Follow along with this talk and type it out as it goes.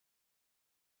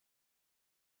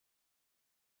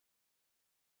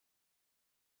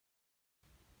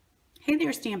Hey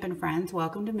there, Stampin' friends.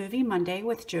 Welcome to Movie Monday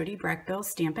with Jody Breckbill,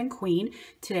 Stampin' Queen.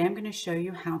 Today I'm going to show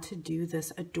you how to do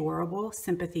this adorable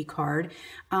sympathy card.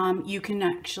 You can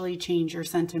actually change your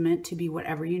sentiment to be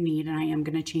whatever you need, and I am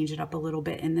going to change it up a little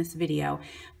bit in this video.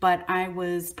 But I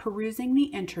was perusing the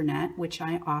internet, which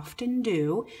I often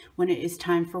do when it is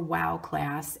time for WOW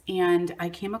class, and I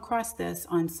came across this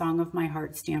on Song of My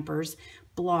Heart Stampers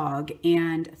blog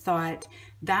and thought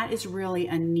that is really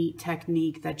a neat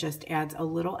technique that just adds a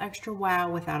little extra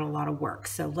wow without a lot of work.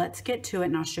 So let's get to it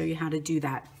and I'll show you how to do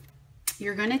that.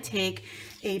 You're going to take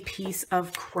a piece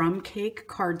of crumb cake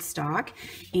cardstock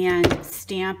and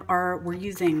stamp we're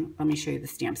using, let me show you the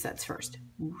stamp sets first.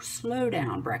 Slow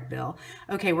down, Breckbill.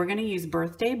 Okay, we're going to use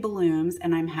Birthday Blooms,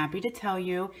 and I'm happy to tell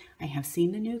you I have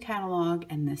seen the new catalog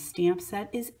and the stamp set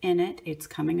is in it. It's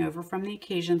coming over from the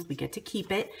occasions. We get to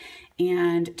keep it.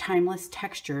 And Timeless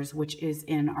Textures, which is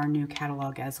in our new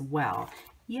catalog as well.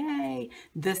 Yay!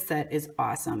 This set is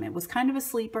awesome. It was kind of a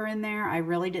sleeper in there. I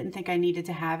really didn't think I needed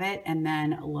to have it, and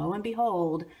then lo and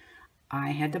behold,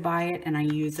 I had to buy it, and I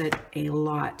use it a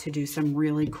lot to do some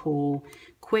really cool,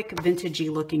 quick,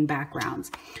 vintagey looking backgrounds.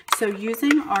 So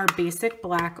using our basic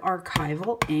black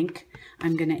archival ink,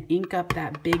 I'm going to ink up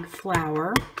that big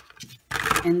flower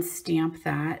and stamp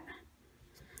that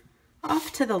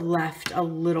off to the left a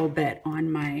little bit on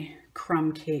my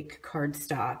crumb cake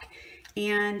cardstock.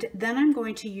 And then I'm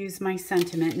going to use my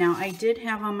sentiment. Now, I did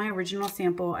have on my original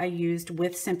sample, I used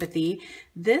With Sympathy.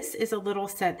 This is a little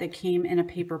set that came in a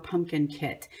paper pumpkin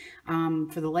kit.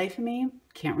 For the life of me,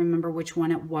 can't remember which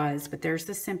one it was, but there's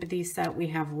the Sympathy set. We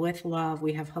have With Love,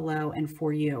 we have Hello, and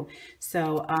For You.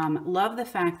 So love the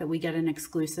fact that we get an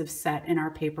exclusive set in our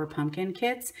paper pumpkin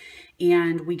kits,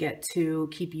 and we get to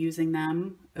keep using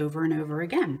them over and over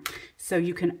again. So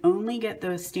you can only get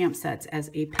those stamp sets as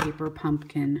a paper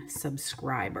pumpkin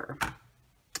subscriber.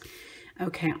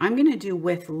 Okay, I'm going to do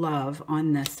With Love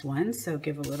on this one. So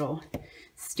give a little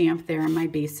stamp there in my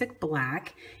basic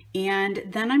black. And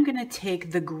then I'm going to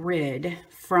take the grid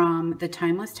from the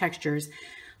Timeless Textures.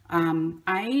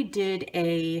 I did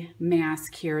a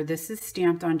mask here. This is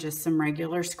stamped on just some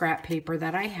regular scrap paper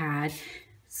that I had.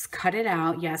 Cut it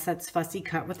out. Yes, that's fussy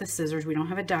cut with the scissors. We don't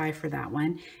have a die for that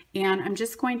one. And I'm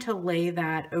just going to lay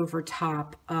that over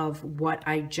top of what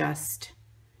I just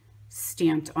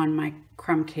stamped on my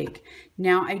crumb cake.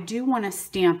 Now I do want to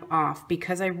stamp off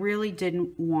because I really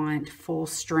didn't want full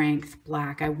strength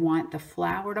black. I want the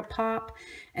flower to pop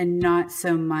and not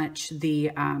so much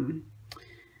the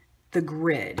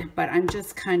grid, but I'm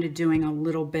just kind of doing a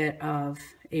little bit of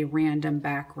a random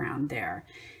background there.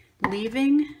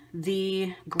 Leaving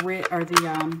the grid or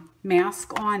the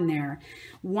mask on there.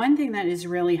 One thing that is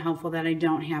really helpful that I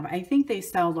don't have, I think they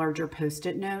sell larger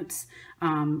Post-it notes.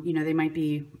 You know, they might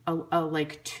be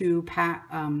like two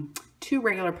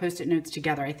regular Post-it notes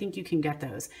together. I think you can get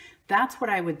those. That's what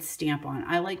I would stamp on.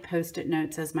 I like Post-it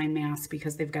notes as my mask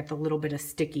because they've got the little bit of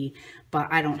sticky, but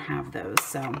I don't have those.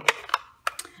 So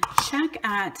check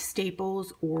at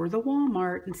Staples or the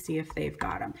Walmart and see if they've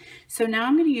got them. So now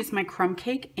I'm going to use my crumb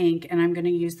cake ink, and I'm going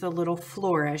to use the little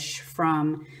flourish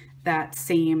from that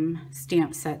same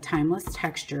stamp set, Timeless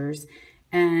Textures,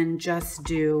 and just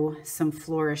do some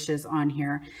flourishes on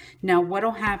here. Now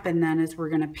what'll happen then is we're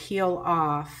going to peel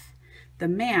off the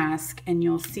mask, and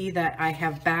you'll see that I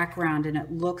have background and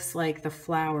it looks like the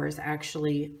flowers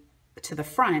actually to the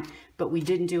front, but we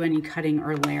didn't do any cutting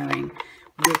or layering,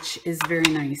 which is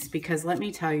very nice because let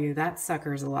me tell you, that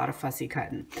sucker is a lot of fussy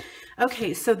cutting.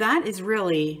 Okay, so that is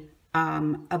really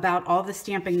about all the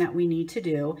stamping that we need to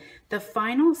do. The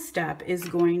final step is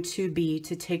going to be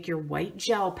to take your white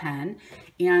gel pen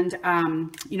and,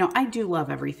 you know, I do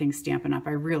love everything Stampin' Up,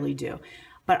 I really do.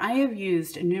 But I have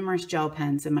used numerous gel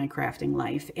pens in my crafting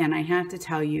life, and I have to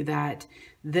tell you that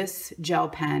this gel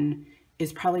pen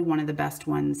is probably one of the best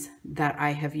ones that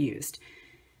I have used.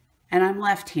 And I'm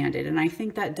left-handed, and I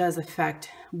think that does affect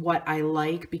what I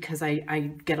like because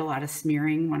I get a lot of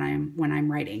smearing when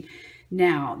I'm writing.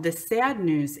 Now, the sad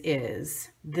news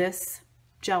is this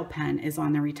gel pen is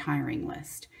on the retiring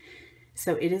list.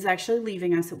 So it is actually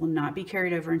leaving us. It will not be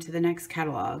carried over into the next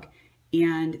catalog.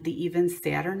 And the even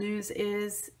sadder news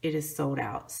is it is sold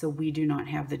out. So we do not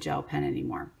have the gel pen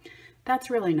anymore. That's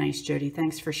really nice, Jody.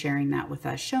 Thanks for sharing that with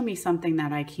us. Show me something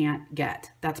that I can't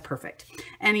get. That's perfect.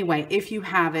 Anyway, if you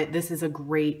have it, this is a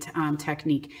great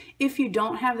technique. If you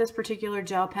don't have this particular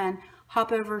gel pen,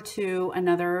 hop over to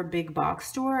another big box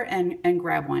store and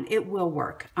grab one. It will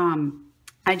work.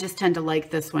 I just tend to like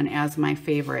this one as my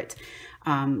favorite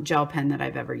gel pen that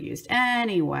I've ever used.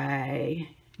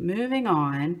 Anyway, moving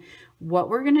on. What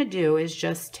we're going to do is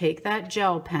just take that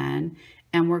gel pen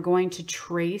and we're going to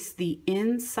trace the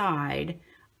inside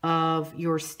of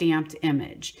your stamped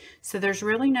image. So there's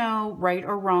really no right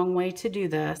or wrong way to do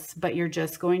this, but you're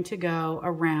just going to go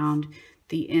around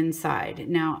the inside.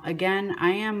 Now, again, I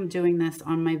am doing this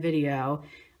on my video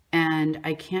and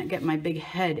I can't get my big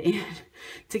head in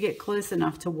to get close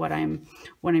enough to what I'm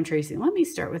tracing. Let me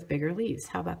start with bigger leaves.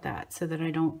 How about that? So that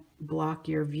I don't block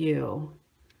your view.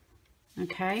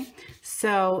 Okay,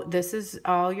 so this is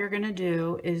all you're going to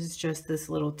do is just this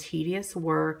little tedious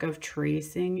work of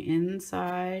tracing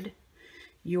inside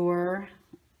your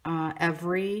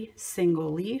every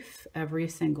single leaf, every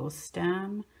single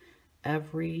stem,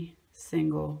 every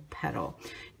single petal.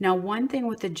 Now, one thing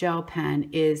with the gel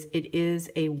pen is it is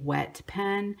a wet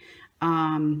pen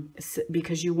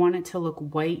because you want it to look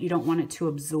white. You don't want it to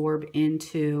absorb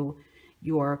into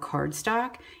your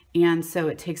cardstock, and so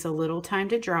it takes a little time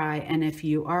to dry. And if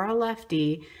you are a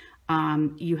lefty,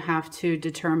 you have to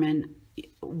determine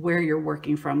where you're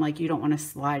working from. Like, you don't want to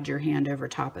slide your hand over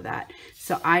top of that.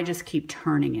 So I just keep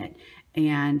turning it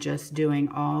and just doing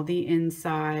all the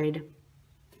inside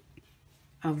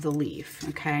of the leaf.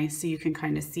 Okay, so you can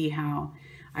kind of see how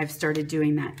I've started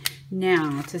doing that.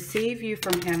 Now, to save you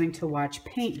from having to watch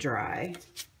paint dry,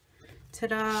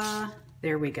 ta-da,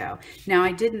 there we go. Now,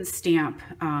 I didn't stamp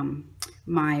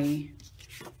my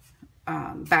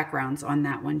backgrounds on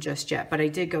that one just yet, but I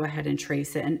did go ahead and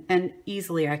trace it, and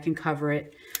easily I can cover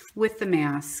it with the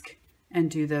mask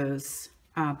and do those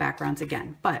backgrounds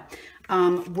again. But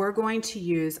we're going to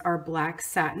use our black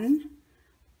satin,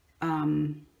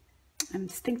 I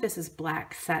think this is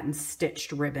black satin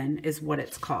stitched ribbon is what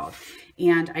it's called.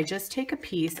 And I just take a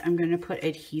piece, I'm going to put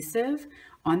adhesive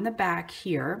on the back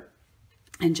here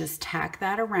and just tack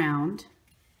that around.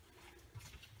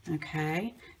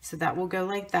 Okay, so that will go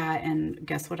like that. And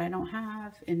guess what I don't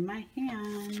have in my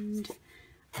hand?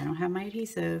 I don't have my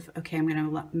adhesive. Okay, I'm going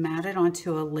to mat it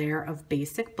onto a layer of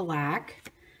basic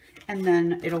black, and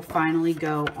then it'll finally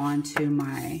go onto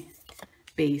my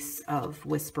base of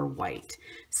Whisper White,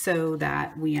 so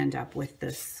that we end up with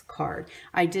this card.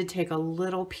 I did take a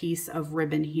little piece of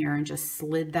ribbon here and just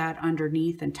slid that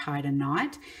underneath and tied a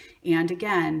knot. And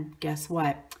again, guess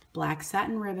what? Black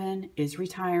satin ribbon is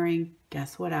retiring.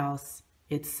 Guess what else?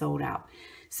 It's sold out.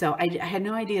 So I had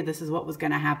no idea this is what was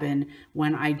going to happen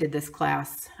when I did this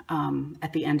class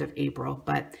at the end of April,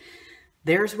 but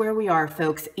there's where we are,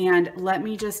 folks. And let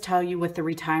me just tell you with the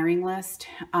retiring list,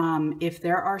 if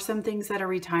there are some things that are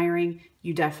retiring,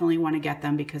 you definitely want to get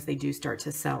them because they do start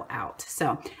to sell out.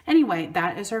 So anyway,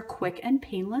 that is our quick and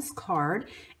painless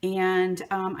card. And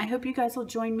I hope you guys will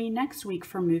join me next week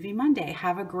for Movie Monday.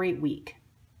 Have a great week.